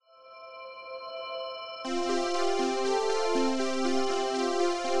Hey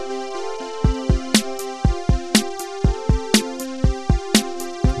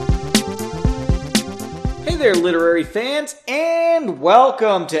there, literary fans, and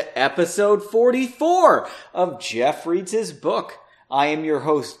welcome to episode 44 of Jeff Reads His Book. I am your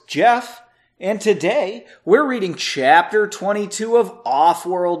host, Jeff, and today we're reading chapter 22 of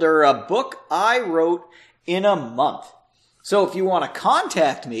Offworlder, a book I wrote in a month. So if you want to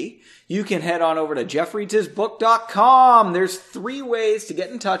contact me, you can head on over to jeffreadshisbook.com. There's 3 ways to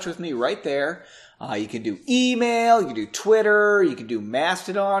get in touch with me right there. You can do email, you can do Twitter, you can do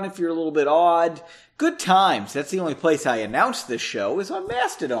Mastodon if you're a little bit odd. Good times. That's the only place I announce this show is on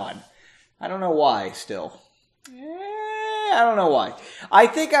Mastodon. I don't know why still. I don't know why. I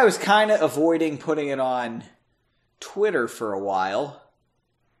think I was kind of avoiding putting it on Twitter for a while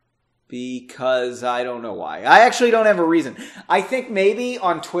because I don't know why. I actually don't have a reason. I think maybe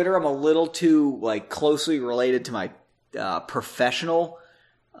on Twitter I'm a little too closely related to my professional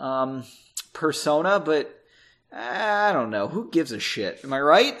persona, but I don't know. Who gives a shit? Am I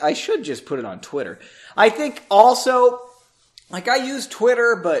right? I should just put it on Twitter. I think also, I use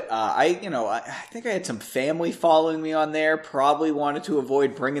Twitter, but I think I had some family following me on there. Probably wanted to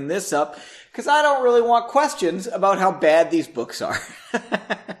avoid bringing this up because I don't really want questions about how bad these books are.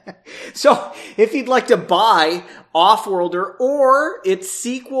 So, if you'd like to buy Offworlder or its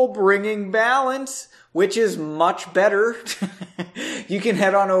sequel, Bringing Balance, which is much better, you can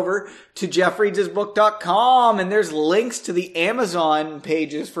head on over to jeffreadshisbook.com, and there's links to the Amazon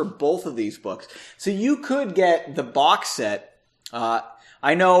pages for both of these books. So you could get the box set.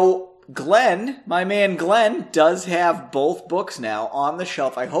 I know Glenn, my man Glenn, does have both books now on the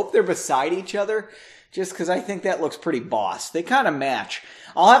shelf. I hope they're beside each other, just because I think that looks pretty boss. They kind of match.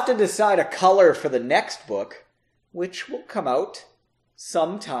 I'll have to decide a color for the next book, which will come out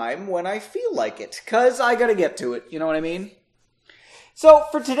sometime when I feel like it, because I gotta get to it, you know what I mean? So,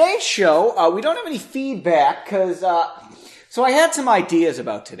 for today's show, we don't have any feedback, because, so I had some ideas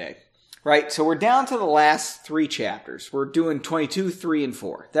about today, right? So we're down to the last 3 chapters. We're doing 22, 3, and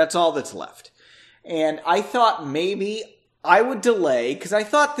 4. That's all that's left. And I thought maybe I would delay, because I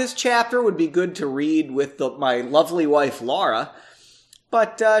thought this chapter would be good to read with my lovely wife, Laura,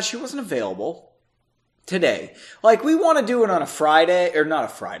 but she wasn't available today. We want to do it on a Friday, or not a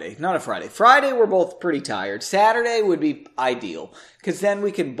Friday. Friday, we're both pretty tired. Saturday would be ideal, because then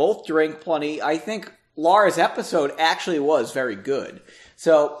we can both drink plenty. I think Laura's episode actually was very good.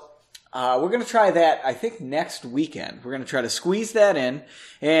 So, we're going to try that, I think, next weekend. We're going to try to squeeze that in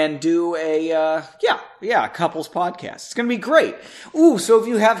and do a couples podcast. It's going to be great. Ooh, so if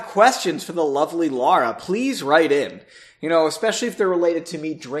you have questions for the lovely Laura, please write in. Especially if they're related to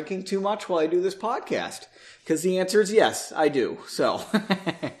me drinking too much while I do this podcast. Because the answer is yes, I do. So,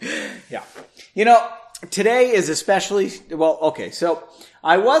 yeah. Today is especially, so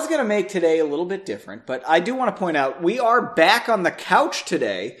I was going to make today a little bit different, but I do want to point out we are back on the couch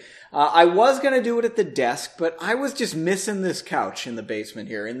today. I was going to do it at the desk, but I was just missing this couch in the basement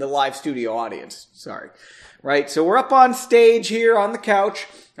here, in the live studio audience. Sorry. Right? So we're up on stage here on the couch.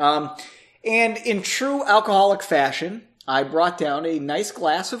 And in true alcoholic fashion, I brought down a nice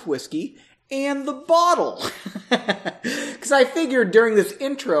glass of whiskey and the bottle. Because I figured during this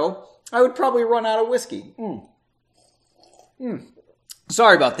intro, I would probably run out of whiskey.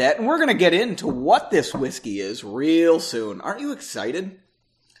 Sorry about that. And we're going to get into what this whiskey is real soon. Aren't you excited?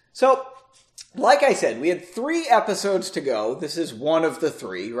 So, like I said, we had 3 episodes to go. This is one of the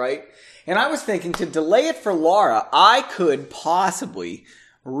 3, right? And I was thinking to delay it for Laura, I could possibly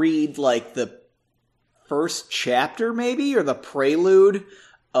read the first chapter maybe, or the prelude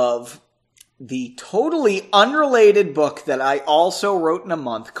of the totally unrelated book that I also wrote in a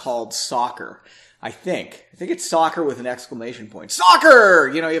month called Soccer. I think it's Soccer with an exclamation point. Soccer!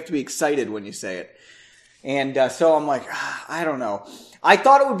 You have to be excited when you say it. And so I'm I don't know. I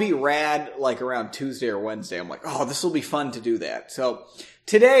thought it would be rad around Tuesday or Wednesday. I'm this will be fun to do that. So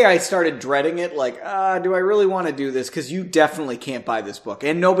today I started dreading it. Do I really want to do this? Because you definitely can't buy this book.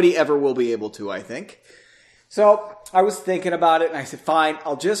 And nobody ever will be able to, I think. So I was thinking about it and I said, fine,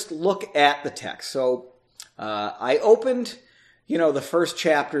 I'll just look at the text. So I opened, the first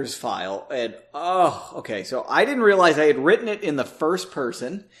chapter's file and, okay. So I didn't realize I had written it in the first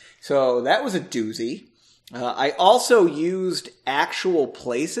person. So that was a doozy. I also used actual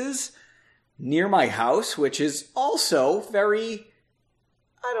places near my house, which is also very,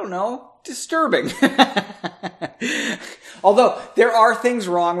 disturbing. Although there are things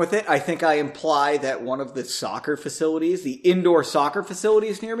wrong with it. I think I imply that one of the soccer facilities, the indoor soccer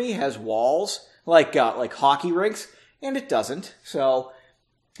facilities near me, has walls like hockey rinks, and it doesn't. So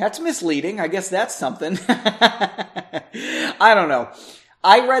That's misleading. I guess that's something. I don't know.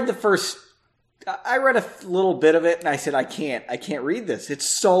 I read a little bit of it and I said, I can't read this. It's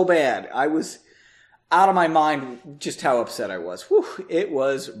so bad. I was out of my mind just how upset I was. Whew, it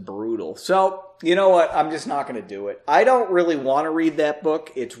was brutal. So, you know what? I'm just not going to do it. I don't really want to read that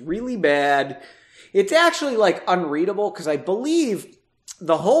book. It's really bad. It's actually like unreadable because I believe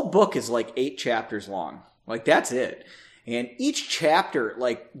the whole book is like 8 chapters long. Like that's it. And each chapter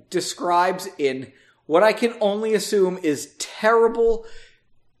like describes in what I can only assume is terrible,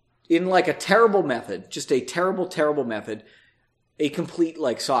 in like a terrible method, just a terrible, terrible method, a complete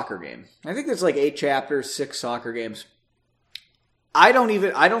like soccer game. I think there's like 8 chapters, 6 soccer games. I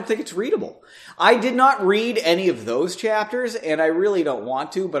don't think it's readable. I did not read any of those chapters and I really don't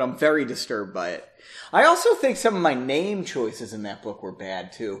want to, but I'm very disturbed by it. I also think some of my name choices in that book were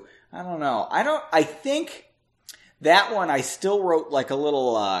bad too. I don't know. I think that one I still wrote like a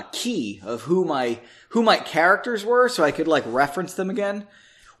little key of who my characters were so I could like reference them again,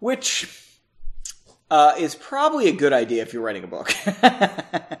 which is probably a good idea if you're writing a book.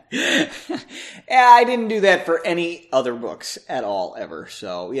 Yeah, I didn't do that for any other books at all ever.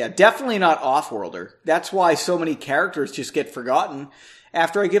 So yeah, definitely not Offworlder. That's why so many characters just get forgotten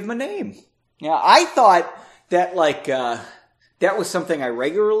after I give them a name. Yeah, I thought that like that was something I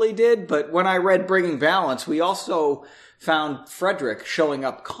regularly did, but when I read Bringing Balance, we also found Frederick showing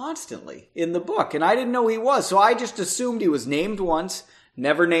up constantly in the book, and I didn't know he was, so I just assumed he was named once,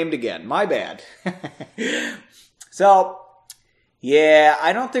 never named again. My bad. So, yeah,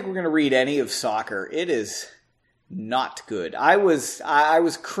 I don't think we're going to read any of Soccer. It is not good. I was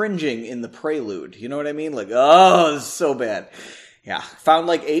cringing in the prelude. You know what I mean? Like, oh, this is so bad. Yeah, found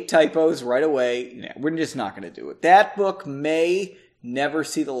like 8 typos right away. Yeah, we're just not going to do it. That book may never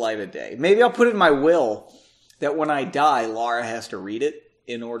see the light of day. Maybe I'll put in my will that when I die, Laura has to read it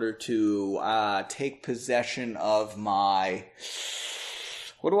in order to take possession of my...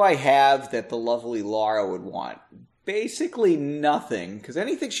 What do I have that the lovely Laura would want? Basically nothing, because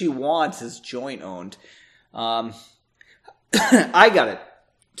anything she wants is joint owned. I got it.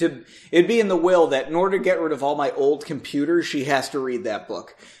 It'd be in the will that in order to get rid of all my old computers, she has to read that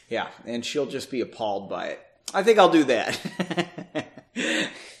book. Yeah, and she'll just be appalled by it. I think I'll do that.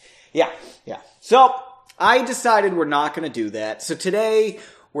 Yeah. So, I decided we're not going to do that. So today,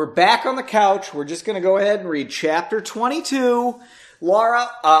 we're back on the couch. We're just going to go ahead and read Chapter 22. Laura,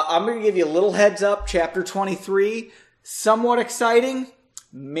 I'm going to give you a little heads up. Chapter 23, somewhat exciting.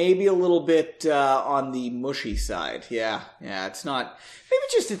 Maybe a little bit on the mushy side. Yeah, it's not... Maybe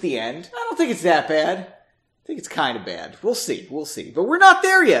just at the end. I don't think it's that bad. I think it's kind of bad. We'll see. But we're not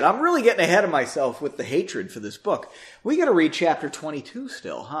there yet. I'm really getting ahead of myself with the hatred for this book. We got to read Chapter 22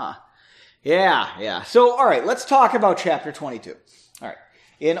 still, huh? Yeah. So, all right, let's talk about Chapter 22. All right.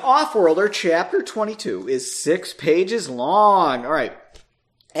 In Offworlder, Chapter 22 is 6 pages long. All right.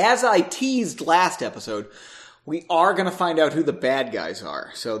 As I teased last episode, we are going to find out who the bad guys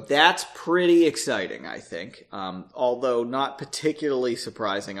are. So that's pretty exciting, I think. Although not particularly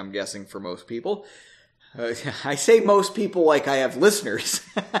surprising, I'm guessing, for most people. I say most people like I have listeners.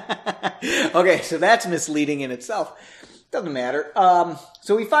 Okay, so that's misleading in itself. Doesn't matter.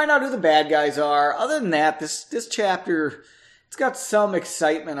 So we find out who the bad guys are. Other than that, this chapter, it's got some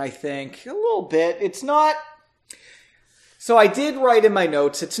excitement, I think. A little bit. It's not... So I did write in my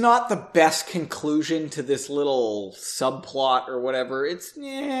notes, it's not the best conclusion to this little subplot or whatever. It's,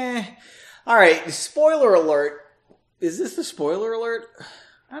 Alright, spoiler alert. Is this the spoiler alert?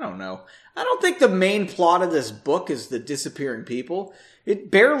 I don't know. I don't think the main plot of this book is the disappearing people.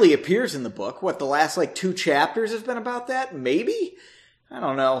 It barely appears in the book. What, the last 2 chapters has been about that? Maybe? I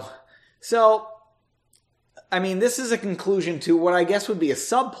don't know. So, I mean, this is a conclusion to what I guess would be a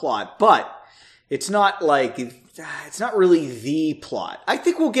subplot, but it's not it's not really the plot. I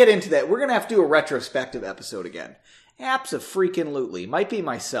think we'll get into that. We're going to have to do a retrospective episode again. Abso-freaking-lutely. Might be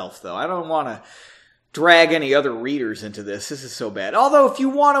myself, though. I don't want to drag any other readers into this. This is so bad. Although, if you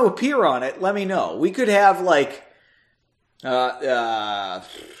want to appear on it, let me know. We could have, what do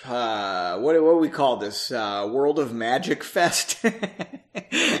we call this? World of Magic Fest?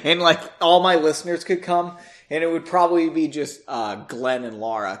 And, all my listeners could come. And it would probably be just Glenn and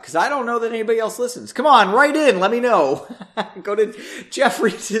Laura, because I don't know that anybody else listens. Come on, write in, let me know. Go to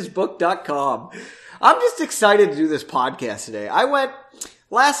jeffreadshisbook.com. I'm just excited to do this podcast today.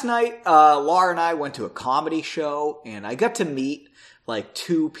 Last night, Laura and I went to a comedy show, and I got to meet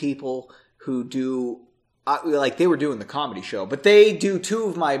 2 people who do, they were doing the comedy show, but they do 2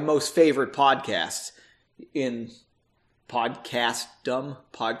 of my most favorite podcasts in podcast.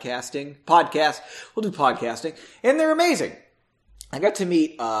 We'll do podcasting. And they're amazing. I got to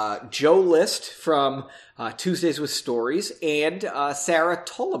meet Joe List from Tuesdays with Stories and Sarah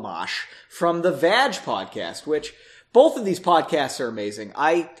Tolamash from the Vag podcast, which both of these podcasts are amazing.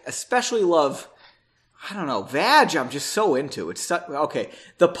 I especially love, I don't know, Vag I'm just so into. It's okay,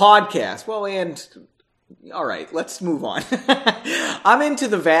 the podcast. Well, and all right, let's move on. I'm into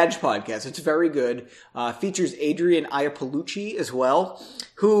the Vag podcast. It's very good. Features Adrienne Iapolucci as well,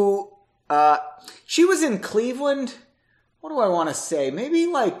 who she was in Cleveland. What do I want to say? Maybe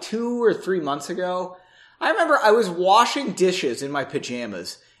like 2 or 3 months ago. I remember I was washing dishes in my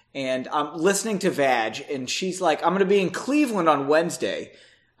pajamas and I'm listening to Vag and she's like, I'm going to be in Cleveland on Wednesday.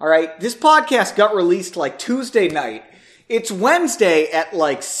 All right. This podcast got released like Tuesday night. It's Wednesday at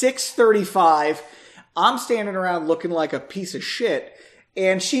like 6:35. I'm standing around looking like a piece of shit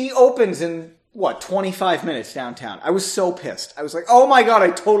and she opens in 25 minutes downtown. I was so pissed. I was like, oh my God,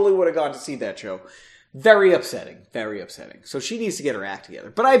 I totally would have gone to see that show. Very upsetting. Very upsetting. So she needs to get her act together.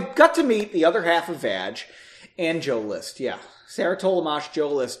 But I got to meet the other half of Vag and Joe List. Yeah. Sarah Tolamash, Joe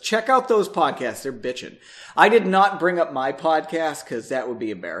List. Check out those podcasts. They're bitchin'. I did not bring up my podcast because that would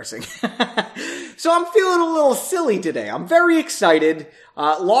be embarrassing. So I'm feeling a little silly today. I'm very excited.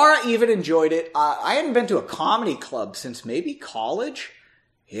 Laura even enjoyed it. I hadn't been to a comedy club since maybe college.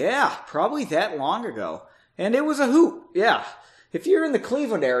 Yeah, probably that long ago. And it was a hoot. Yeah. If you're in the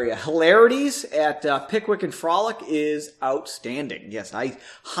Cleveland area, Hilarities at Pickwick and Frolic is outstanding. Yes, I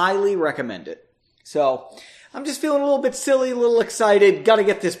highly recommend it. So, I'm just feeling a little bit silly, a little excited. Got to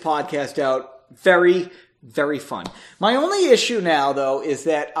get this podcast out. Very, very fun. My only issue now, though, is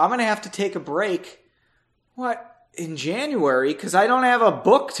that I'm going to have to take a break, in January, because I don't have a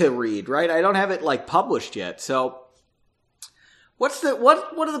book to read, right? I don't have it, published yet. So, what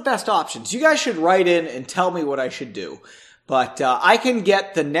are the best options? You guys should write in and tell me what I should do. But I can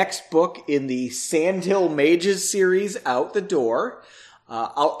get the next book in the Sandhill Mages series out the door.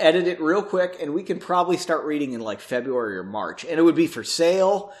 I'll edit it real quick, and we can probably start reading in February or March. And it would be for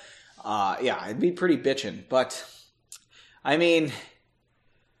sale. Yeah, it'd be pretty bitchin'. But, I mean,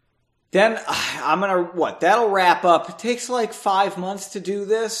 then I'm going to, that'll wrap up. It takes 5 months to do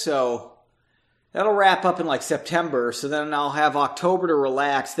this, so that'll wrap up in September. So then I'll have October to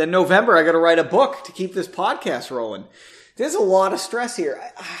relax. Then November, I got to write a book to keep this podcast rolling. There's a lot of stress here.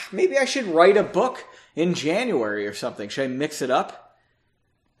 Maybe I should write a book in January or something. Should I mix it up?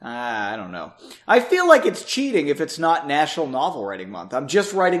 I don't know. I feel like it's cheating if it's not National Novel Writing Month. I'm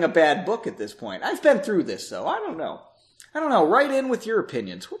just writing a bad book at this point. I've been through this, though. I don't know. Write in with your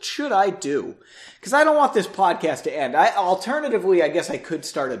opinions. What should I do? Because I don't want this podcast to end. Alternatively, I guess I could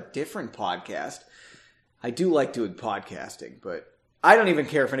start a different podcast. I do like doing podcasting, but I don't even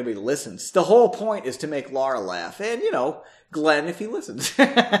care if anybody listens. The whole point is to make Laura laugh. And, Glenn, if he listens.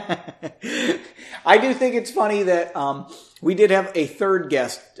 I do think it's funny that we did have a third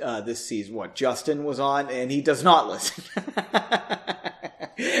guest this season. Justin was on, and he does not listen.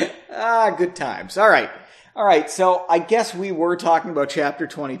 Good times. All right, so I guess we were talking about Chapter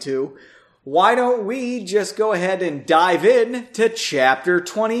 22. Why don't we just go ahead and dive in to Chapter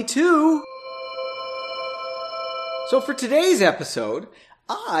 22? So for today's episode,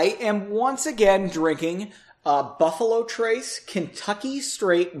 I am once again drinking Buffalo Trace Kentucky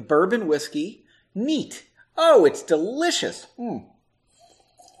Straight Bourbon Whiskey neat. Oh, it's delicious.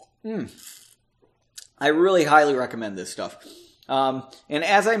 I really highly recommend this stuff. And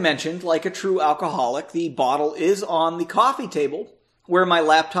as I mentioned, like a true alcoholic, the bottle is on the coffee table where my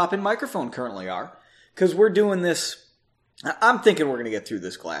laptop and microphone currently are. Because we're doing this, I'm thinking we're going to get through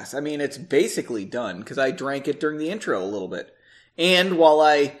this glass. I mean, it's basically done because I drank it during the intro a little bit. And while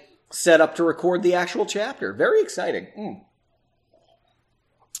I set up to record the actual chapter. Very exciting.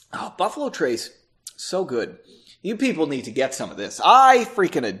 Oh, Buffalo Trace, so good. You people need to get some of this. I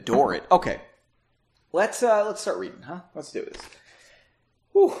freaking adore it. Okay, let's start reading, huh? Let's do this.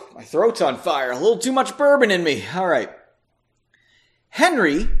 Whew, my throat's on fire. A little too much bourbon in me. All right.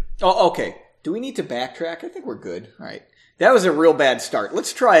 Henry. Oh, okay. Do we need to backtrack? I think we're good. All right. That was a real bad start.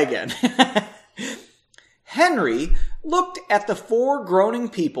 Let's try again. Henry looked at the four groaning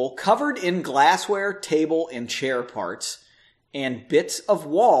people covered in glassware, table, and chair parts, and bits of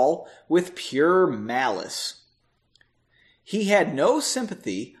wall with pure malice. He had no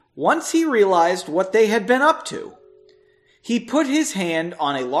sympathy once he realized what they had been up to. He put his hand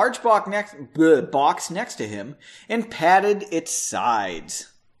on a large box next to him and patted its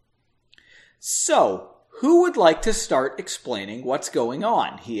sides. So, who would like to start explaining what's going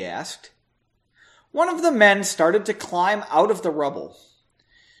on? He asked. One of the men started to climb out of the rubble.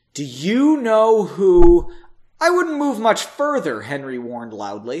 Do you know who... I wouldn't move much further, Henry warned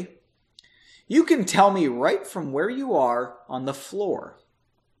loudly. You can tell me right from where you are on the floor.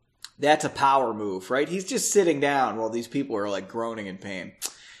 That's a power move, right? He's just sitting down while these people are like groaning in pain.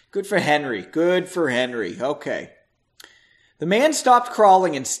 Good for Henry. Good for Henry. Okay. The man stopped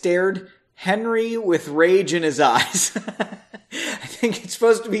crawling and stared Henry with rage in his eyes. I think it's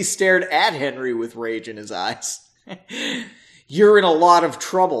supposed to be stared at Henry with rage in his eyes. You're in a lot of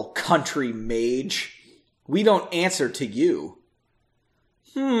trouble, country mage. We don't answer to you.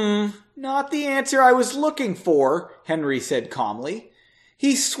 Not the answer I was looking for, Henry said calmly.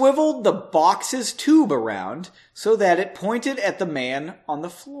 He swiveled the box's tube around so that it pointed at the man on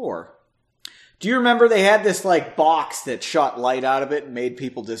the floor. Do you remember they had this like box that shot light out of it and made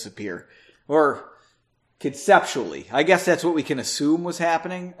people disappear? Or conceptually. I guess that's what we can assume was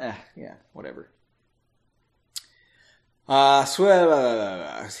happening. Yeah, whatever.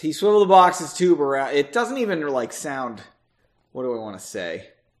 He swiveled the box's tube around. It doesn't even like sound... What do I want to say?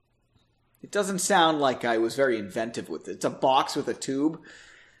 It doesn't sound like I was very inventive with it. It's a box with a tube.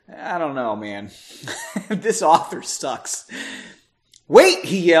 I don't know, man. This author sucks. Wait,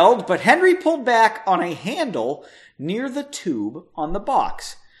 he yelled, but Henry pulled back on a handle near the tube on the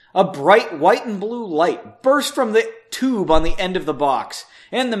box. A bright white and blue light burst from the tube on the end of the box,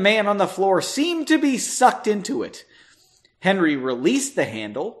 and the man on the floor seemed to be sucked into it. Henry released the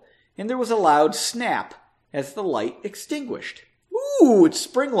handle, and there was a loud snap as the light extinguished. Ooh, it's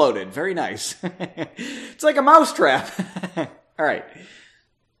spring-loaded. Very nice. It's like a mousetrap. All right.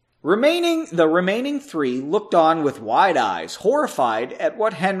 The remaining three looked on with wide eyes, horrified at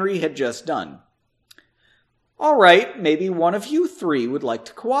what Henry had just done. All right, maybe one of you three would like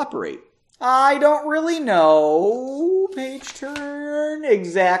to cooperate. I don't really know, page turn,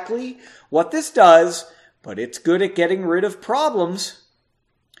 exactly what this does, but it's good at getting rid of problems.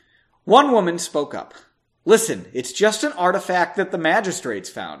 One woman spoke up. Listen, it's just an artifact that the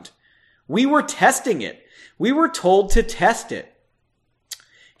magistrates found. We were testing it. We were told to test it.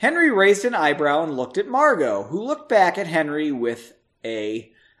 Henry raised an eyebrow and looked at Margot, who looked back at Henry with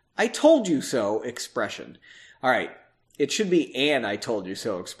a I told you so expression. All right, it should be an I told you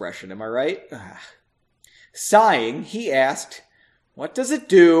so expression, am I right? Sighing, he asked, what does it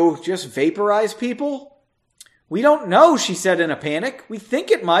do? Just vaporize people? We don't know, she said in a panic. We think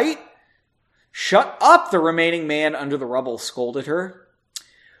it might. Shut up, the remaining man under the rubble scolded her.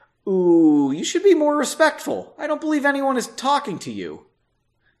 Ooh, you should be more respectful. I don't believe anyone is talking to you,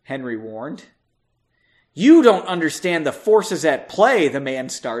 Henry warned. You don't understand the forces at play, the man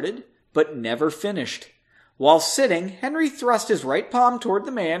started, but never finished. While sitting, Henry thrust his right palm toward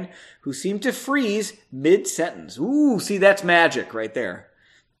the man, who seemed to freeze mid-sentence. Ooh, see, that's magic right there.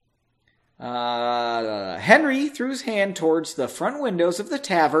 Henry threw his hand towards the front windows of the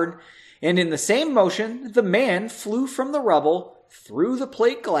tavern, and in the same motion, the man flew from the rubble, through the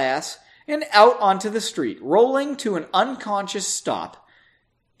plate glass, and out onto the street, rolling to an unconscious stop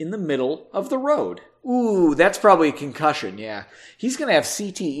in the middle of the road. Ooh, that's probably a concussion, yeah. He's going to have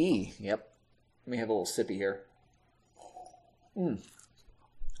CTE. Yep. Let me have a little sippy here.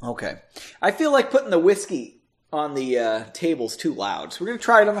 Okay. I feel like putting the whiskey on the table's too loud, so we're going to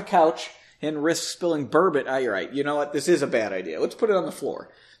try it on the couch and risk spilling bourbon. Ah, you're right. You know what? This is a bad idea. Let's put it on the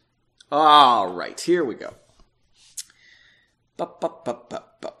floor. All right, here we go.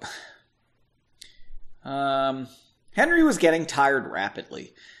 Henry was getting tired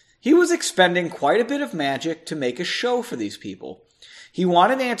rapidly. He was expending quite a bit of magic to make a show for these people. He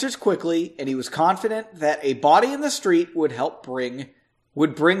wanted answers quickly, and he was confident that a body in the street would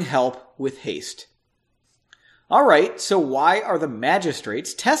bring help with haste. All right, so why are the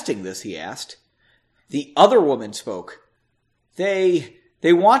magistrates testing this, he asked. The other woman spoke.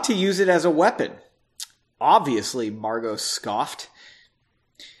 They want to use it as a weapon. Obviously, Margot scoffed.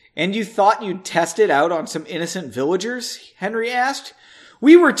 And you thought you'd test it out on some innocent villagers? Henry asked.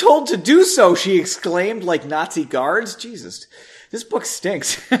 We were told to do so, she exclaimed like Nazi guards. Jesus, this book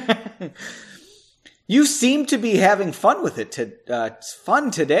stinks. You seem to be having fun with it. Fun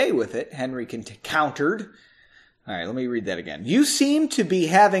today with it, Henry countered. All right, let me read that again. You seem to be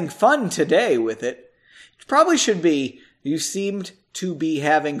having fun today with it. It probably should be, you seemed to be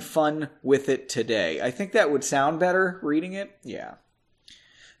having fun with it today. I think that would sound better reading it. Yeah.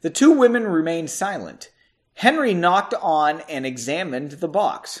 The two women remained silent. Henry knocked on and examined the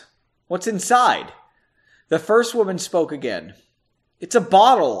box. What's inside? The first woman spoke again. It's a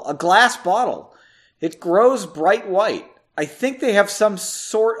bottle, a glass bottle. It grows bright white. I think they have some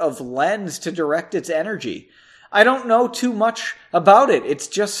sort of lens to direct its energy. I don't know too much about it. It's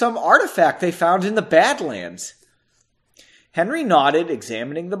just some artifact they found in the Badlands. Henry nodded,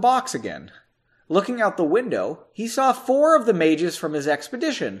 examining the box again. Looking out the window, he saw 4 of the mages from his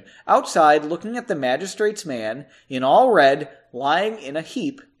expedition outside looking at the magistrate's man in all red lying in a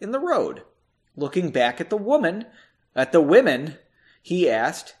heap in the road. Looking back at the women, he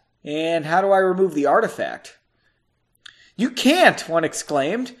asked, "And how do I remove the artifact?" "You can't," one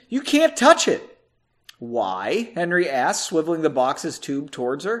exclaimed. "You can't touch it." "Why?" Henry asked, swiveling the box's tube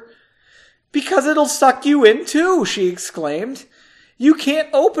towards her. "Because it'll suck you in too," she exclaimed. "You can't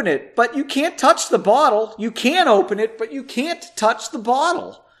open it, but you can't touch the bottle. You can open it, but you can't touch the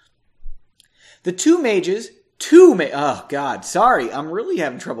bottle." The oh God, sorry, I'm really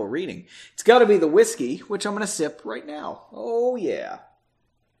having trouble reading. It's got to be the whiskey, which I'm going to sip right now. Oh yeah.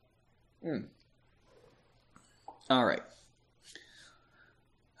 All right.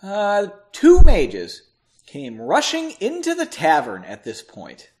 2 mages came rushing into the tavern at this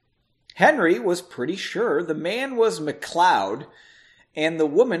point. Henry was pretty sure the man was MacLeod and the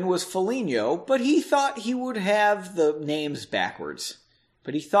woman was Foligno, but he thought he would have the names backwards.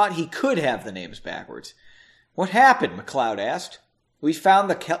 "What happened?" MacLeod asked. "We found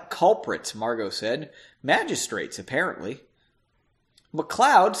the culprits," Margot said. "Magistrates, apparently."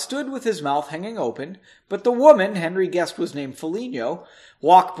 MacLeod stood with his mouth hanging open, but the woman, Henry guessed was named Foligno,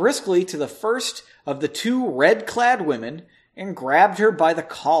 walked briskly to the first of the 2 red-clad women and grabbed her by the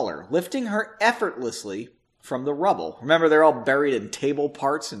collar, lifting her effortlessly from the rubble. Remember, they're all buried in table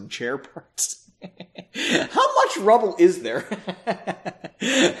parts and chair parts. How much rubble is there?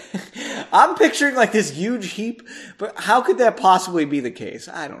 I'm picturing like this huge heap, but how could that possibly be the case?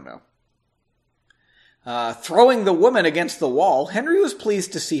 I don't know. Throwing the woman against the wall, Henry was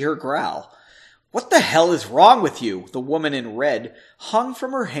pleased to see her growl. "What the hell is wrong with you?" The woman in red hung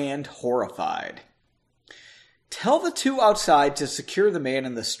from her hand, horrified. "Tell the 2 outside to secure the man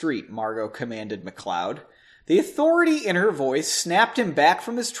in the street," Margot commanded MacLeod. The authority in her voice snapped him back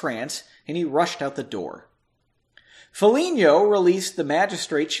from his trance, and he rushed out the door. Foligno released the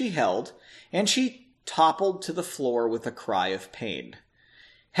magistrate she held, and she toppled to the floor with a cry of pain.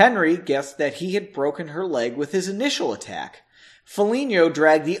 Henry guessed that he had broken her leg with his initial attack. Foligno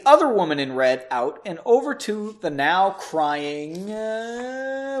dragged the other woman in red out and over to the now crying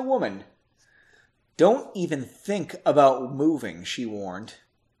woman. "Don't even think about moving," she warned.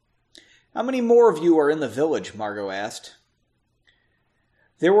 "How many more of you are in the village?" Margot asked.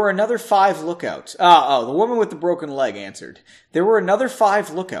 "There were another 5 lookouts." The woman with the broken leg answered. "There were another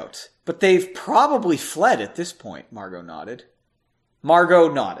 5 lookouts, but they've probably fled at this point," Margot nodded.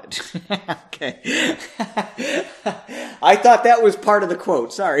 Okay. I thought that was part of the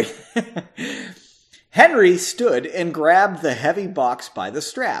quote. Sorry. Henry stood and grabbed the heavy box by the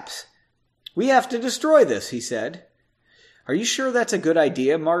straps. "We have to destroy this," he said. "Are you sure that's a good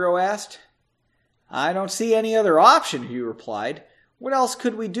idea?" Margot asked. "I don't see any other option," he replied. "What else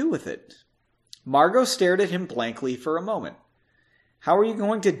could we do with it?" Margot stared at him blankly for a moment. "How are you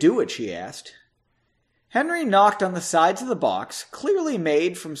going to do it?" she asked. Henry knocked on the sides of the box, clearly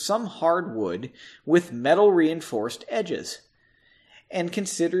made from some hard wood with metal-reinforced edges, and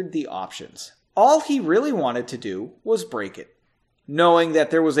considered the options. All he really wanted to do was break it. Knowing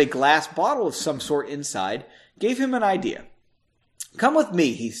that there was a glass bottle of some sort inside gave him an idea. "Come with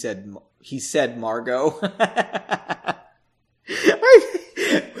me," he said, Margot.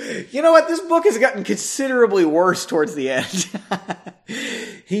 You know what? This book has gotten considerably worse towards the end.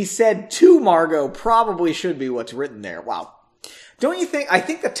 He said to Margot probably should be what's written there. Wow. Don't you think? I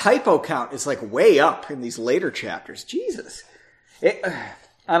think the typo count is like way up in these later chapters. Jesus. I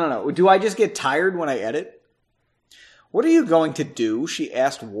don't know. Do I just get tired when I edit? "What are you going to do?" she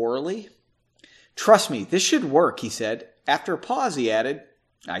asked warily. "Trust me, this should work," he said. After a pause, he added,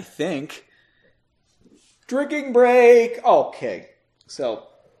 "I think." Drinking break. Okay. So,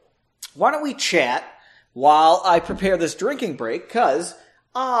 why don't we chat while I prepare this drinking break, because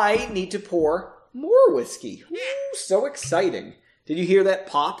I need to pour more whiskey. Ooh, so exciting. Did you hear that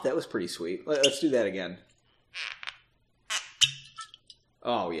pop? That was pretty sweet. Let's do that again.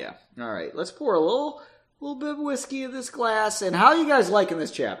 Oh, yeah. All right. Let's pour a little bit of whiskey in this glass. And how are you guys liking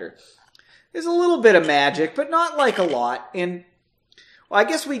this chapter? There's a little bit of magic, but not like a lot. And well, I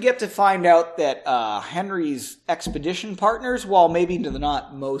guess we get to find out that Henry's expedition partners, while maybe the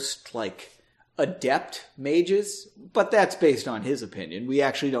not most like adept mages, but that's based on his opinion. We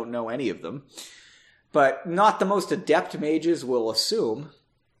actually don't know any of them. But not the most adept mages, we'll assume.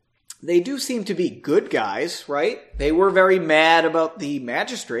 They do seem to be good guys, right? They were very mad about the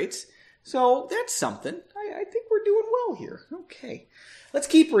magistrates. So that's something. I think we're doing well here. Okay. Let's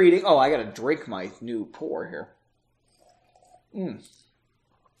keep reading. Oh, I gotta drink my new pour here.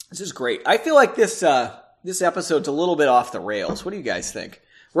 This is great. I feel like this episode's a little bit off the rails. What do you guys think?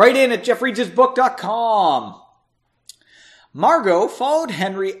 Write in at jeffreadsbook.com. Margot followed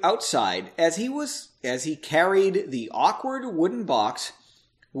Henry outside as he carried the awkward wooden box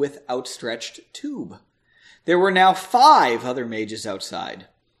with outstretched tube. There were now 5 other mages outside.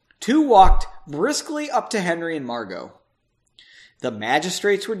 2 walked briskly up to Henry and Margot. The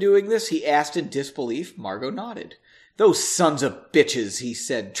magistrates were doing this, he asked in disbelief. Margot nodded. Those sons of bitches, he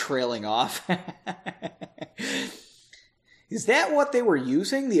said, trailing off. Is that what they were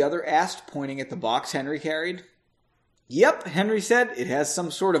using? The other asked, pointing at the box Henry carried. Yep, Henry said. It has some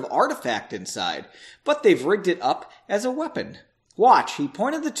sort of artifact inside, but they've rigged it up as a weapon. Watch, he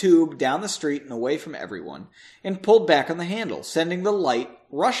pointed the tube down the street and away from everyone, and pulled back on the handle, sending the light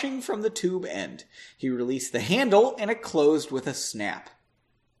rushing from the tube end. He released the handle, and it closed with a snap.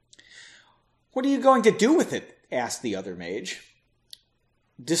 What are you going to do with it? Asked the other mage.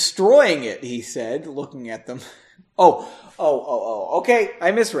 Destroying it, he said, looking at them. Oh, okay,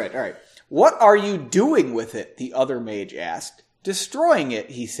 I misread. All right. What are you doing with it? The other mage asked. Destroying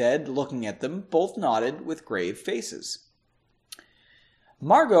it, he said, looking at them. Both nodded with grave faces.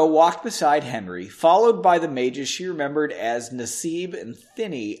 Margot walked beside Henry, followed by the mages she remembered as Nasib and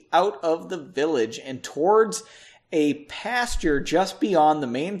Thinny, out of the village and towards a pasture just beyond the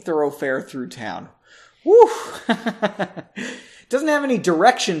main thoroughfare through town. Woo! Doesn't have any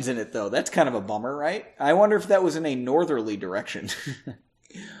directions in it, though. That's kind of a bummer, right? I wonder if that was in a northerly direction.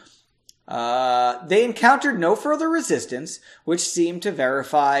 They encountered no further resistance, which seemed to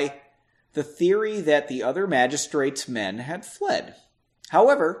verify the theory that the other magistrates' men had fled.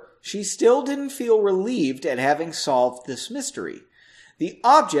 However, she still didn't feel relieved at having solved this mystery. The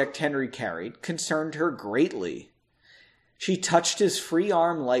object Henry carried concerned her greatly. She touched his free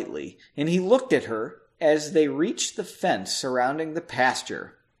arm lightly, and he looked at her as they reached the fence surrounding the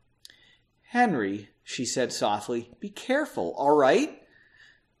pasture. Henry, she said softly, be careful, all right?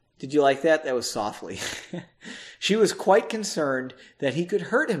 Did you like that? That was softly. She was quite concerned that he could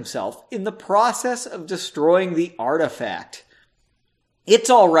hurt himself in the process of destroying the artifact.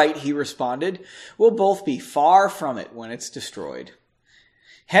 It's all right, he responded. We'll both be far from it when it's destroyed.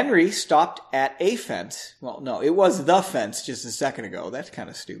 Henry stopped at a fence. Well, no, it was the fence just a second ago. That's kind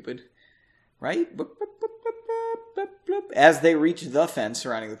of stupid. Right? As they reached the fence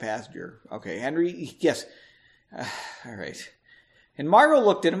surrounding the pasture. Okay, Henry, yes. All right. And Margot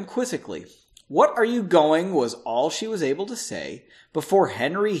looked at him quizzically. What are you going was all she was able to say before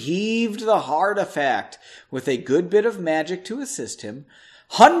Henry heaved the artifact with a good bit of magic to assist him,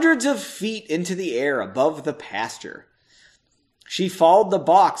 hundreds of feet into the air above the pasture. She followed the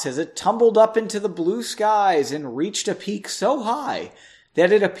box as it tumbled up into the blue skies and reached a peak so high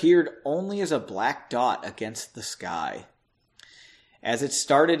that it appeared only as a black dot against the sky. As it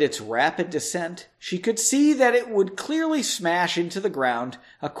started its rapid descent, she could see that it would clearly smash into the ground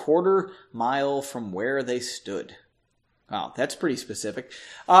a 1/4 mile from where they stood. Wow, that's pretty specific.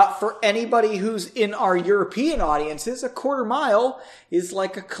 For anybody who's in our European audiences, a 1/4 mile is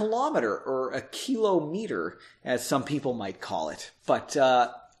like a kilometer or a kilometer, as some people might call it. But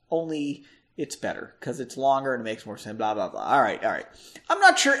only it's better because it's longer and it makes more sense, blah, blah, blah. All right. I'm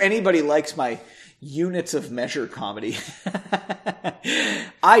not sure anybody likes my units of measure comedy.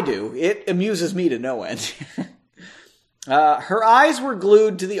 I do. It amuses me to no end. Her eyes were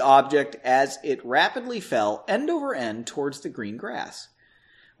glued to the object as it rapidly fell end over end towards the green grass.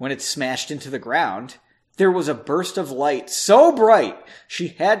 When it smashed into the ground, there was a burst of light so bright she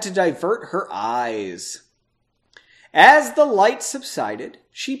had to divert her eyes. As the light subsided,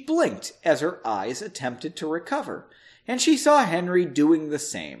 she blinked as her eyes attempted to recover, and she saw Henry doing the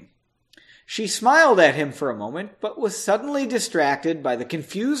same. She smiled at him for a moment, but was suddenly distracted by the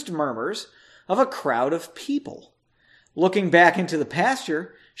confused murmurs of a crowd of people. Looking back into the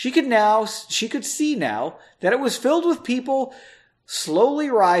pasture, she could see now that it was filled with people slowly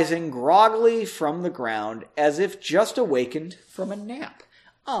rising groggily from the ground as if just awakened from a nap.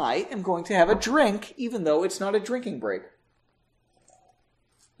 I am going to have a drink, even though it's not a drinking break.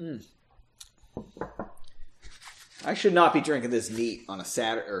 I should not be drinking this neat on a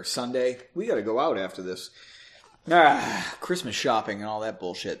Saturday or Sunday. We got to go out after this. Christmas shopping and all that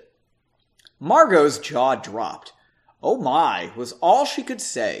bullshit. Margot's jaw dropped. Oh my, was all she could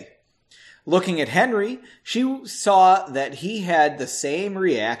say. Looking at Henry, she saw that he had the same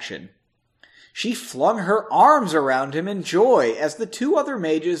reaction. She flung her arms around him in joy as the 2 other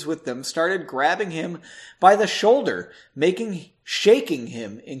mages with them started grabbing him by the shoulder, shaking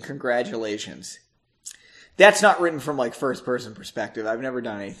him in congratulations. That's not written from like first person perspective. I've never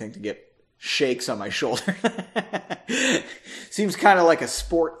done anything to get shakes on my shoulder. Seems kind of like a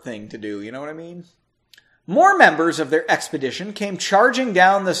sport thing to do, you know what I mean? More members of their expedition came charging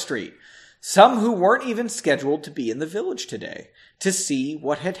down the street, some who weren't even scheduled to be in the village today, to see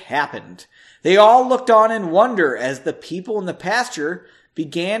what had happened. They all looked on in wonder as the people in the pasture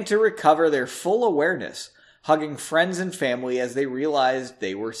began to recover their full awareness, hugging friends and family as they realized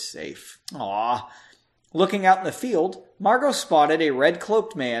they were safe. Aww. Looking out in the field, Margot spotted a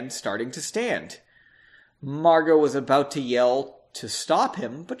red-cloaked man starting to stand. Margot was about to yell to stop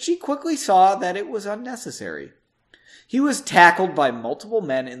him, but she quickly saw that it was unnecessary. He was tackled by multiple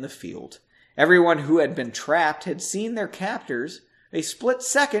men in the field. Everyone who had been trapped had seen their captors a split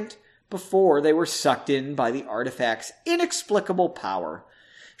second before they were sucked in by the artifact's inexplicable power.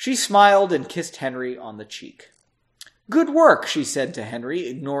 She smiled and kissed Henry on the cheek. "Good work," she said to Henry,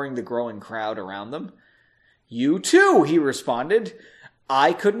 ignoring the growing crowd around them. "You too," he responded.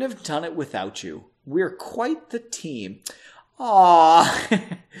 "I couldn't have done it without you. We're quite the team."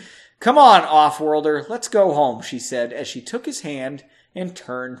 "Aww." "Come on, Offworlder, let's go home," she said as she took his hand and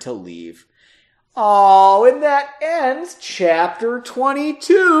turned to leave. Oh, and that ends chapter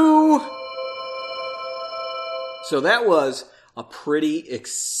 22. So that was a pretty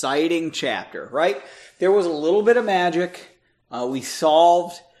exciting chapter, right? There was a little bit of magic. We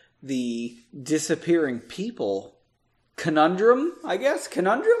solved the disappearing people conundrum, I guess.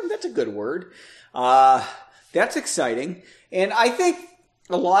 Conundrum? That's a good word. That's exciting. And I think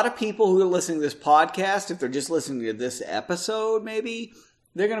a lot of people who are listening to this podcast, if they're just listening to this episode, maybe,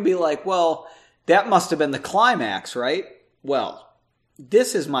 they're going to be like, well, that must have been the climax, right? Well,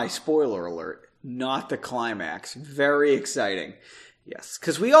 this is my spoiler alert, not the climax. Very exciting. Yes,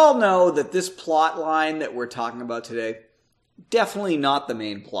 because we all know that this plot line that we're talking about today, definitely not the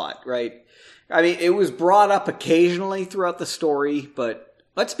main plot, right? I mean, it was brought up occasionally throughout the story, but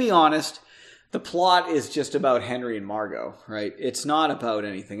let's be honest, the plot is just about Henry and Margot, right? It's not about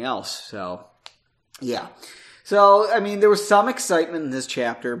anything else, so yeah. So, I mean, there was some excitement in this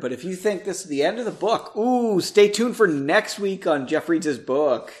chapter, but if you think this is the end of the book, ooh, stay tuned for next week on Jeff Reads His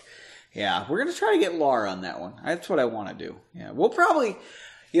Book. Yeah, we're going to try to get Laura on that one. That's what I want to do. Yeah, we'll probably,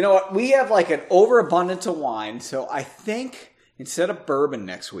 you know what, we have like an overabundance of wine, so I think instead of bourbon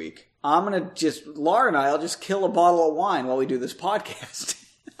next week, I'm going to just, Laura and I will just kill a bottle of wine while we do this podcast.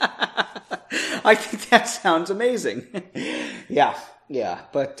 I think that sounds amazing. Yeah,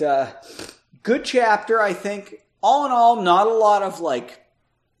 but good chapter, I think. All in all, not a lot of, like,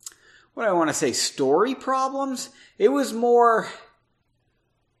 what do I want to say, story problems. It was more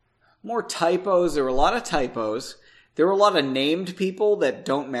typos. There were a lot of typos. There were a lot of named people that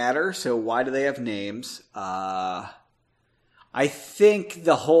don't matter, so why do they have names? I think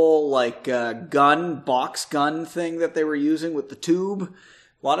the whole, like, box gun thing that they were using with the tube,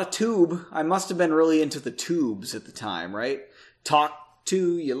 a lot of tube. I must have been really into the tubes at the time, right? Talk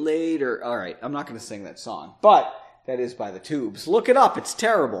to you later. All right, I'm not going to sing that song, but that is by the Tubes. Look it up. It's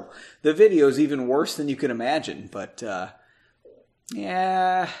terrible. The video is even worse than you can imagine, but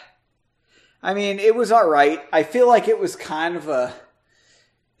yeah. I mean, it was all right. I feel like it was kind of a...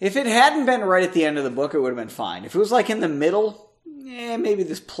 If it hadn't been right at the end of the book, it would have been fine. If it was like in the middle, maybe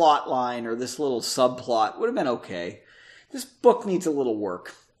this plot line or this little subplot would have been okay. This book needs a little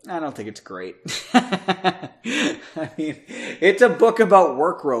work. I don't think it's great. I mean, it's a book about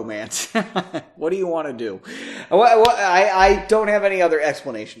work romance. What do you want to do? I don't have any other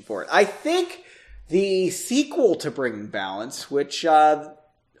explanation for it. I think the sequel to Bringing Balance, which,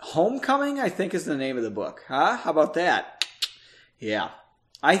 Homecoming, I think is the name of the book. Huh? How about that? Yeah.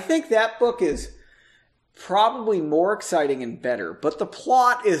 I think that book is probably more exciting and better, but the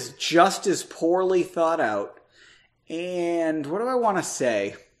plot is just as poorly thought out. And what do I want to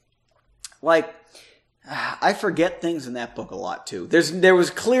say? Like, I forget things in that book a lot, too. There was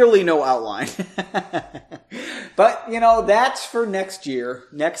clearly no outline. But, you know, that's for next year,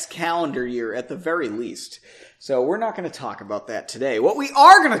 next calendar year at the very least. So we're not going to talk about that today. What we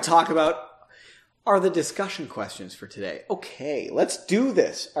are going to talk about are the discussion questions for today. Okay, let's do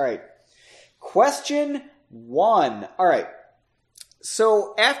this. All right. Question 1. All right.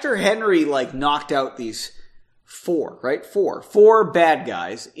 So after Henry, like, knocked out these... Four bad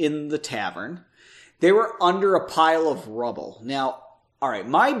guys in the tavern. They were under a pile of rubble. Now, all right,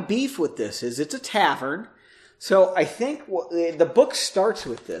 my beef with this is it's a tavern, so I think the book starts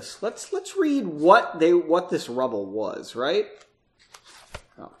with this. Let's read what this rubble was, right?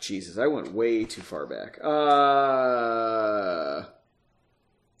 Oh, Jesus, I went way too far back.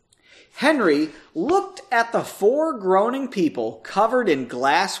 Henry looked at the 4 groaning people covered in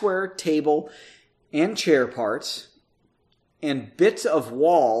glassware, table, and chair parts, and bits of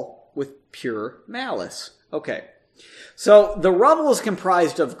wall with pure malice. Okay. So, the rubble is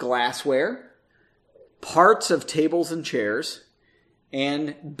comprised of glassware, parts of tables and chairs,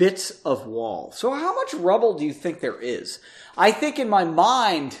 and bits of wall. So how much rubble do you think there is? I think in my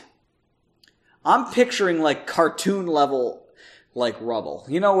mind, I'm picturing like cartoon level like rubble.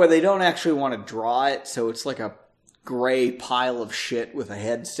 You know, where they don't actually want to draw it, so it's like a gray pile of shit with a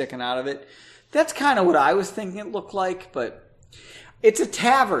head sticking out of it. That's kind of what I was thinking it looked like, but it's a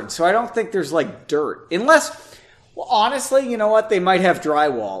tavern, so I don't think there's like dirt. Unless, well, honestly, you know what? They might have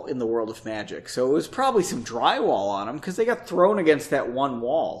drywall in the world of magic. So it was probably some drywall on them because they got thrown against that one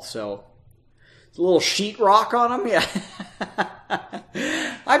wall. So it's a little sheetrock on them. Yeah.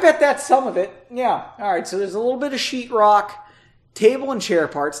 I bet that's some of it. Yeah. All right. So there's a little bit of sheetrock, table and chair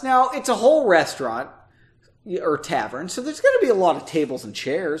parts. Now, it's a whole restaurant or tavern, so there's going to be a lot of tables and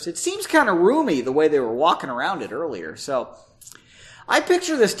chairs. It seems kind of roomy the way they were walking around it earlier. So I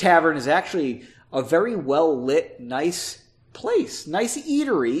picture this tavern as actually a very well-lit, nice place. Nice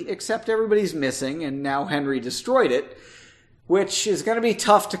eatery, except everybody's missing, and now Henry destroyed it, which is going to be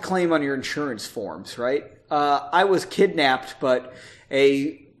tough to claim on your insurance forms, right? I was kidnapped, but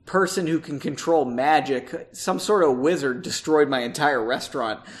a person who can control magic, some sort of wizard, destroyed my entire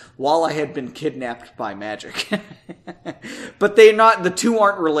restaurant while I had been kidnapped by magic. But the two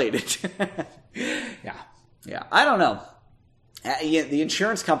aren't related. Yeah, I don't know. The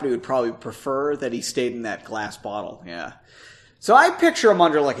insurance company would probably prefer that he stayed in that glass bottle. Yeah. So I picture him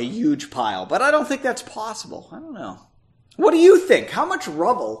under like a huge pile, but I don't think that's possible. I don't know. What do you think? How much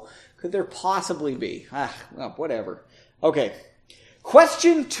rubble could there possibly be? Well, whatever. Okay.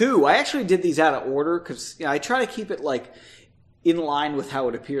 Question 2. I actually did these out of order because I try to keep it like in line with how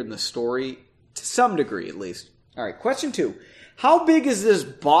it appeared in the story to some degree at least. All right. Question 2. How big is this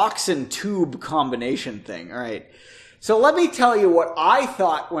box and tube combination thing? All right. So let me tell you what I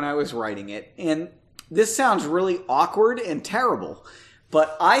thought when I was writing it, and this sounds really awkward and terrible,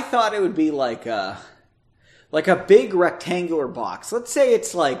 but I thought it would be like a big rectangular box. Let's say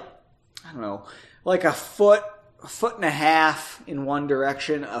it's like, I don't know, like a foot and a half in one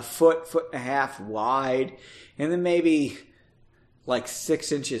direction, a foot and a half wide, and then maybe like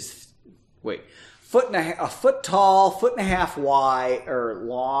 6 inches, a foot tall, foot and a half wide, or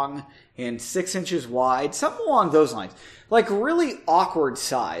long, and 6 inches wide, something along those lines. Like really awkward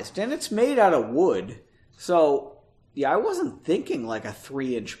sized, and it's made out of wood. So, yeah, I wasn't thinking like a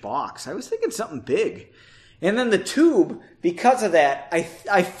 3-inch box. I was thinking something big. And then the tube, because of that,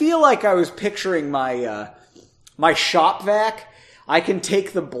 I feel like I was picturing my shop vac. I can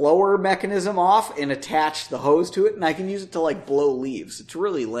take the blower mechanism off and attach the hose to it, and I can use it to like blow leaves. It's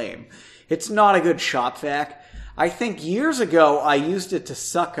really lame. It's not a good shop vac. I think years ago I used it to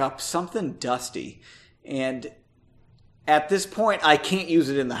suck up something dusty, and at this point I can't use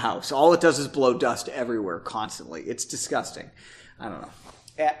it in the house. All it does is blow dust everywhere constantly. It's disgusting. I don't know.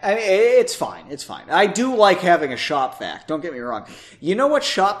 I mean, it's fine. It's fine. I do like having a shop vac. Don't get me wrong. You know what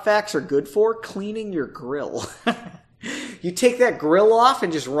shop vacs are good for? Cleaning your grill. You take that grill off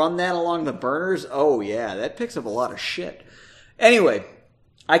and just run that along the burners. Oh yeah, that picks up a lot of shit. Anyway,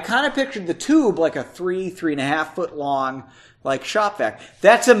 I kind of pictured the tube like a 3.5 foot long, like shop vac.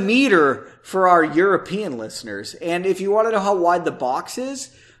 That's a meter for our European listeners. And if you want to know how wide the box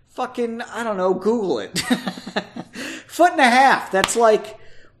is, fucking, I don't know, Google it. 1.5 feet. That's like,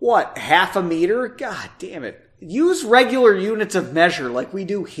 what, half a meter? God damn it. Use regular units of measure like we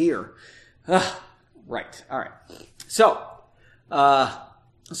do here. Right. All right. So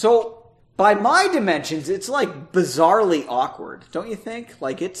by my dimensions, it's like bizarrely awkward, don't you think?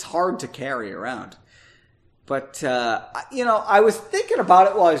 Like it's hard to carry around. But, I was thinking about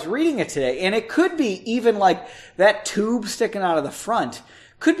it while I was reading it today, and it could be even like that tube sticking out of the front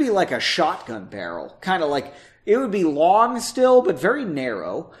could be like a shotgun barrel. Kind of like, it would be long still, but very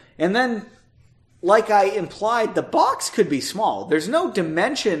narrow. And then, like I implied, the box could be small. There's no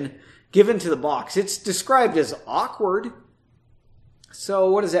dimension given to the box. It's described as awkward.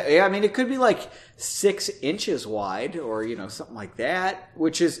 So what is that? I mean, it could be like 6 inches wide or, something like that,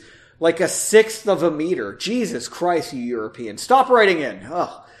 which is like 1/6 of a meter. Jesus Christ, you Europeans. Stop writing in.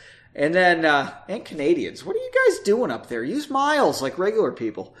 Ugh. And then, and Canadians. What are you guys doing up there? Use miles like regular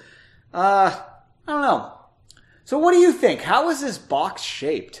people. I don't know. So what do you think? How is this box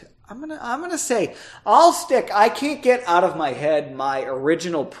shaped? I'm gonna say, I can't get out of my head my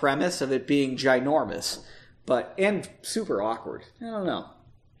original premise of it being ginormous, and super awkward. I don't know.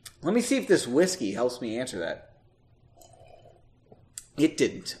 Let me see if this whiskey helps me answer that. It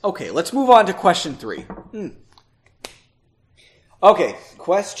didn't. Okay, let's move on to question 3. Okay,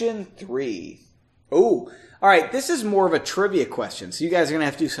 question 3. Oh, all right, this is more of a trivia question, so you guys are going to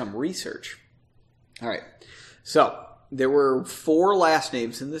have to do some research. All right, so there were 4 last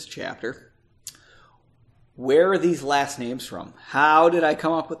names in this chapter. Where are these last names from? How did I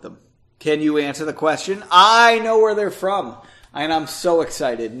come up with them? Can you answer the question? I know where they're from, and I'm so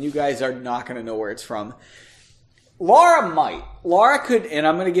excited, and you guys are not going to know where it's from. Laura might. Laura could, and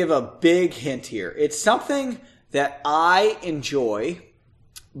I'm going to give a big hint here. It's something that I enjoy,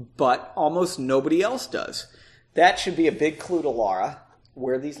 but almost nobody else does. That should be a big clue to Laura,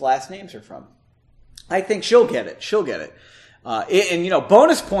 where these last names are from. I think she'll get it. She'll get it. And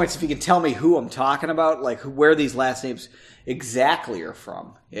bonus points if you can tell me who I'm talking about, like where these last names exactly are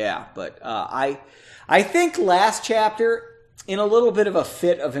from. Yeah, but I think last chapter, in a little bit of a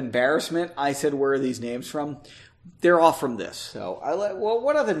fit of embarrassment, I said, where are these names from? They're all from this. So,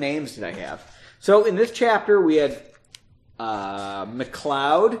 what other names did I have? So, in this chapter, we had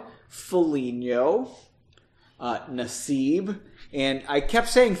McLeod, Foligno, Nasib, and I kept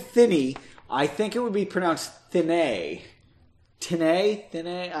saying Thinny. I think it would be pronounced Thinay.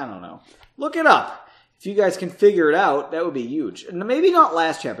 Thinay? I don't know. Look it up. If you guys can figure it out, that would be huge. And maybe not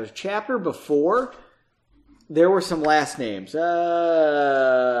last chapter. Chapter before, there were some last names. There's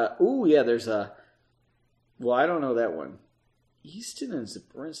a... Well, I don't know that one. Easton and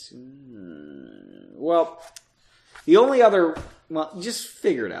Zabriskie. Well, the only other... Well, just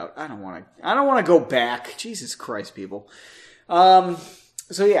figure it out. I don't want to go back. Jesus Christ, people.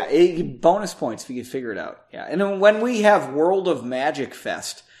 So yeah, bonus points if you can figure it out. Yeah, and then when we have World of Magic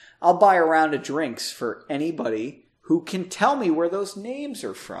Fest, I'll buy a round of drinks for anybody who can tell me where those names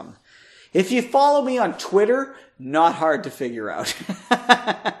are from. If you follow me on Twitter, not hard to figure out.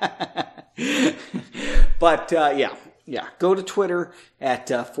 But yeah, go to Twitter at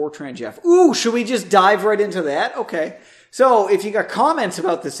FortranJeff. Ooh, should we just dive right into that? Okay. So if you got comments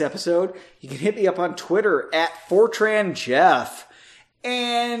about this episode, you can hit me up on Twitter at FortranJeff.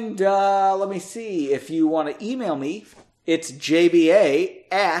 And let me see. If you want to email me, it's jba@sdf.org.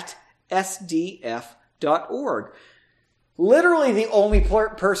 Literally the only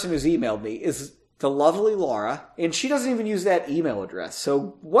person who's emailed me is the lovely Laura, and she doesn't even use that email address.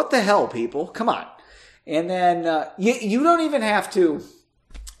 So what the hell, people? Come on. And then you don't even have to...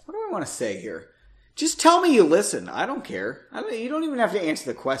 What do I want to say here? Just tell me you listen. I don't care. You don't even have to answer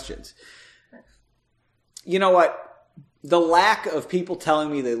the questions. You know what? The lack of people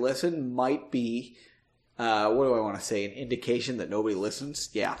telling me they listen might be, what do I want to say, an indication that nobody listens?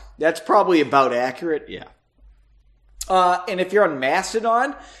 Yeah, that's probably about accurate, yeah. And if you're on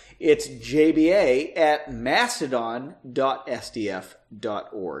Mastodon, it's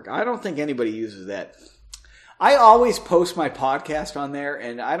jba@mastodon.sdf.org. I don't think anybody uses that. I always post my podcast on there,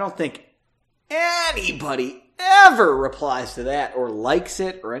 and I don't think anybody ever replies to that or likes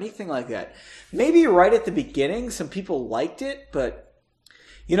it or anything like that. Maybe right at the beginning, some people liked it, but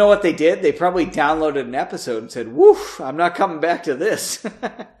you know what they did? They probably downloaded an episode and said, woof, I'm not coming back to this.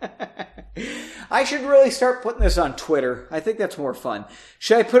 I should really start putting this on Twitter. I think that's more fun.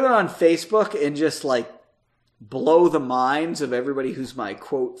 Should I put it on Facebook and just blow the minds of everybody who's my,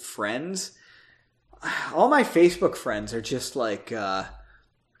 quote, friends? All my Facebook friends are just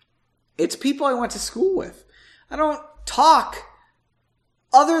it's people I went to school with. I don't talk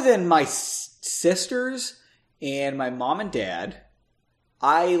other than my sisters and my mom and dad.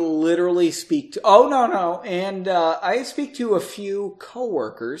 I literally speak to... Oh, no. And I speak to a few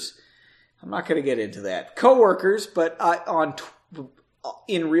coworkers. I'm not going to get into that. Coworkers, but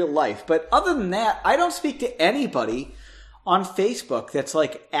in real life. But other than that, I don't speak to anybody on Facebook that's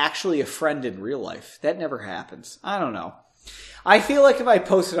actually a friend in real life. That never happens. I don't know. I feel like if I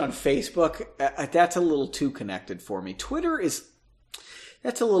post it on Facebook, that's a little too connected for me. Twitter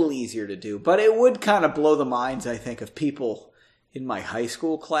that's a little easier to do, but it would kind of blow the minds, I think, of people in my high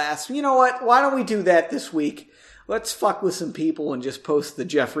school class. You know what? Why don't we do that this week? Let's fuck with some people and just post the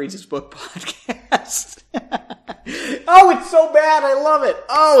Jeff Reads His Book podcast. Oh, it's so bad. I love it.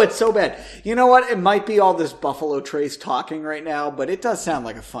 Oh, it's so bad. You know what? It might be all this Buffalo Trace talking right now, but it does sound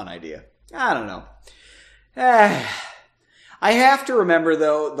like a fun idea. I don't know. I have to remember,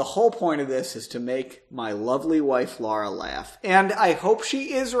 though, the whole point of this is to make my lovely wife, Laura, laugh. And I hope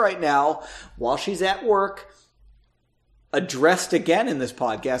she is right now, while she's at work, addressed again in this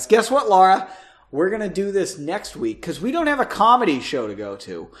podcast. Guess what, Laura? We're going to do this next week, because we don't have a comedy show to go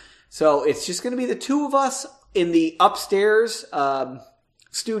to. So it's just going to be the two of us in the upstairs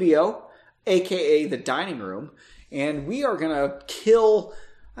studio, a.k.a. the dining room. And we are going to kill...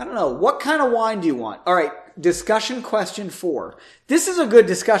 I don't know. What kind of wine do you want? All right. Discussion question 4. This is a good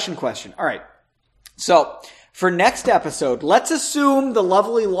discussion question. All right. So for next episode, let's assume the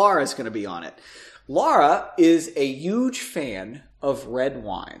lovely Laura is going to be on it. Laura is a huge fan of red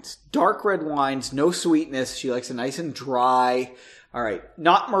wines. Dark red wines, no sweetness. She likes it nice and dry. All right.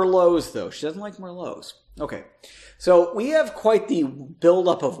 Not Merlots, though. She doesn't like Merlots. Okay. So we have quite the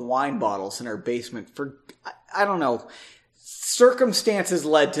buildup of wine bottles in our basement for, I don't know, circumstances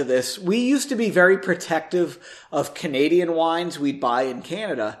led to this. We used to be very protective of Canadian wines we'd buy in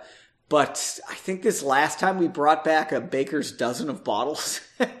Canada, but I think this last time we brought back a baker's dozen of bottles.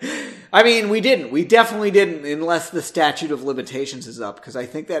 I mean, we didn't. We definitely didn't unless the statute of limitations is up, because I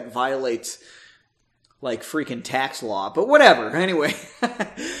think that violates like freaking tax law. But whatever. Anyway.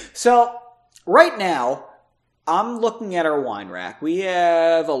 So right now, I'm looking at our wine rack. We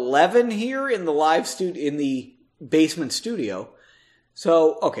have 11 here in the basement studio.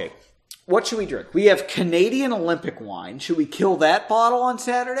 So, okay. What should we drink? We have Canadian Olympic wine. Should we kill that bottle on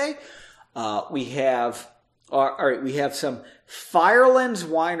Saturday? We have some Firelands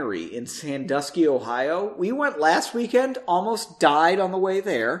Winery in Sandusky, Ohio. We went last weekend, almost died on the way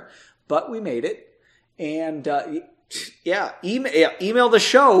there, but we made it. And, email the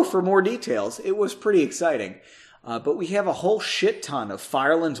show for more details. It was pretty exciting. But we have a whole shit ton of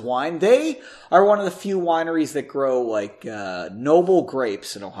Firelands wine. They are one of the few wineries that grow like noble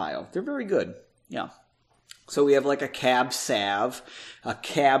grapes in Ohio. They're very good. Yeah. So we have like a Cab Sav, a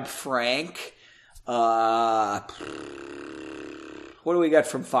Cab Franc. What do we got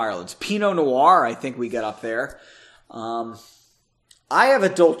from Firelands? Pinot Noir, I think we got up there. I have a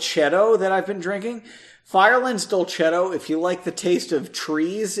Dolcetto that I've been drinking. Firelands Dolcetto, if you like the taste of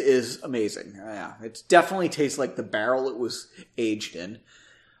trees, is amazing. Yeah, it definitely tastes like the barrel it was aged in.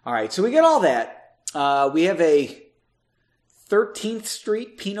 All right, so we get all that. We have a 13th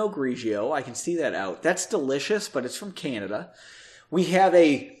Street Pinot Grigio. I can see that out. That's delicious, but it's from Canada. We have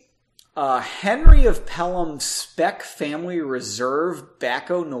a Henry of Pelham Spec Family Reserve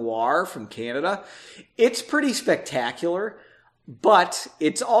Baco Noir from Canada. It's pretty spectacular. But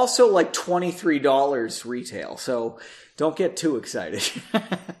it's also like $23 retail, so don't get too excited.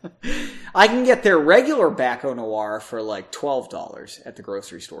 I can get their regular Baco Noir for like $12 at the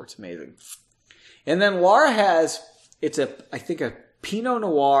grocery store. It's amazing. And then Laura has, I think a Pinot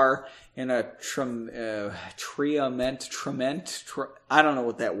Noir and a Trement. I don't know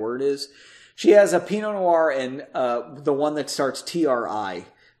what that word is. She has a Pinot Noir and the one that starts TRI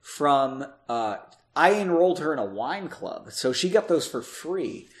from... I enrolled her in a wine club, so she got those for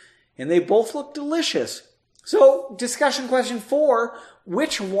free. And they both look delicious. So, discussion question 4,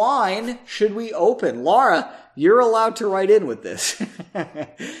 which wine should we open? Laura, you're allowed to write in with this.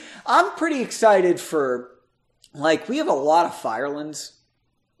 I'm pretty excited for, we have a lot of Firelands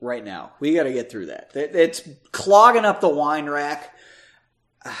right now. We got to get through that. It's clogging up the wine rack.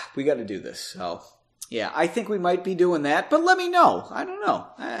 We got to do this. So, yeah, I think we might be doing that, but let me know. I don't know.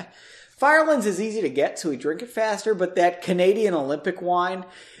 Firelands is easy to get, so we drink it faster, but that Canadian Olympic wine,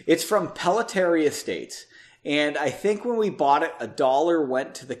 it's from Pelletary Estates. And I think when we bought it, $1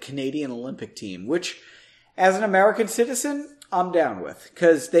 went to the Canadian Olympic team, which, as an American citizen, I'm down with.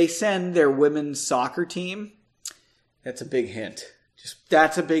 Because they send their women's soccer team. That's a big hint.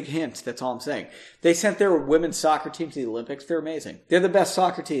 That's a big hint. That's all I'm saying. They sent their women's soccer team to the Olympics. They're amazing. They're the best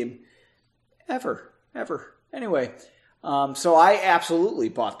soccer team ever. Anyway... so I absolutely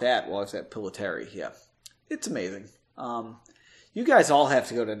bought that while I was at Pelletary. Yeah. It's amazing. You guys all have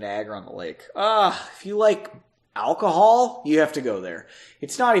to go to Niagara-on-the-Lake. If you like alcohol, you have to go there.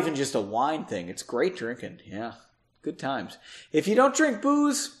 It's not even just a wine thing. It's great drinking. Yeah. Good times. If you don't drink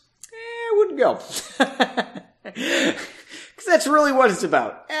booze, I wouldn't go. Because that's really what it's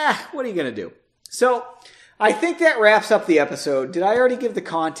about. What are you going to do? So, I think that wraps up the episode. Did I already give the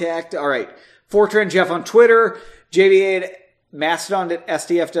contact? All right. Fortran Jeff on Twitter. JBA at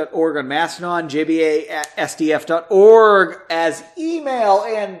mastodon.sdf.org on Mastodon, JBA at sdf.org as email.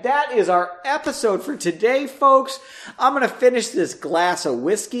 And that is our episode for today, folks. I'm going to finish this glass of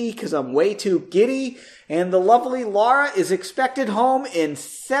whiskey because I'm way too giddy. And the lovely Laura is expected home in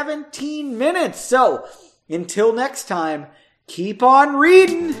 17 minutes. So, until next time, keep on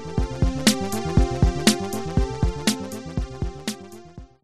reading.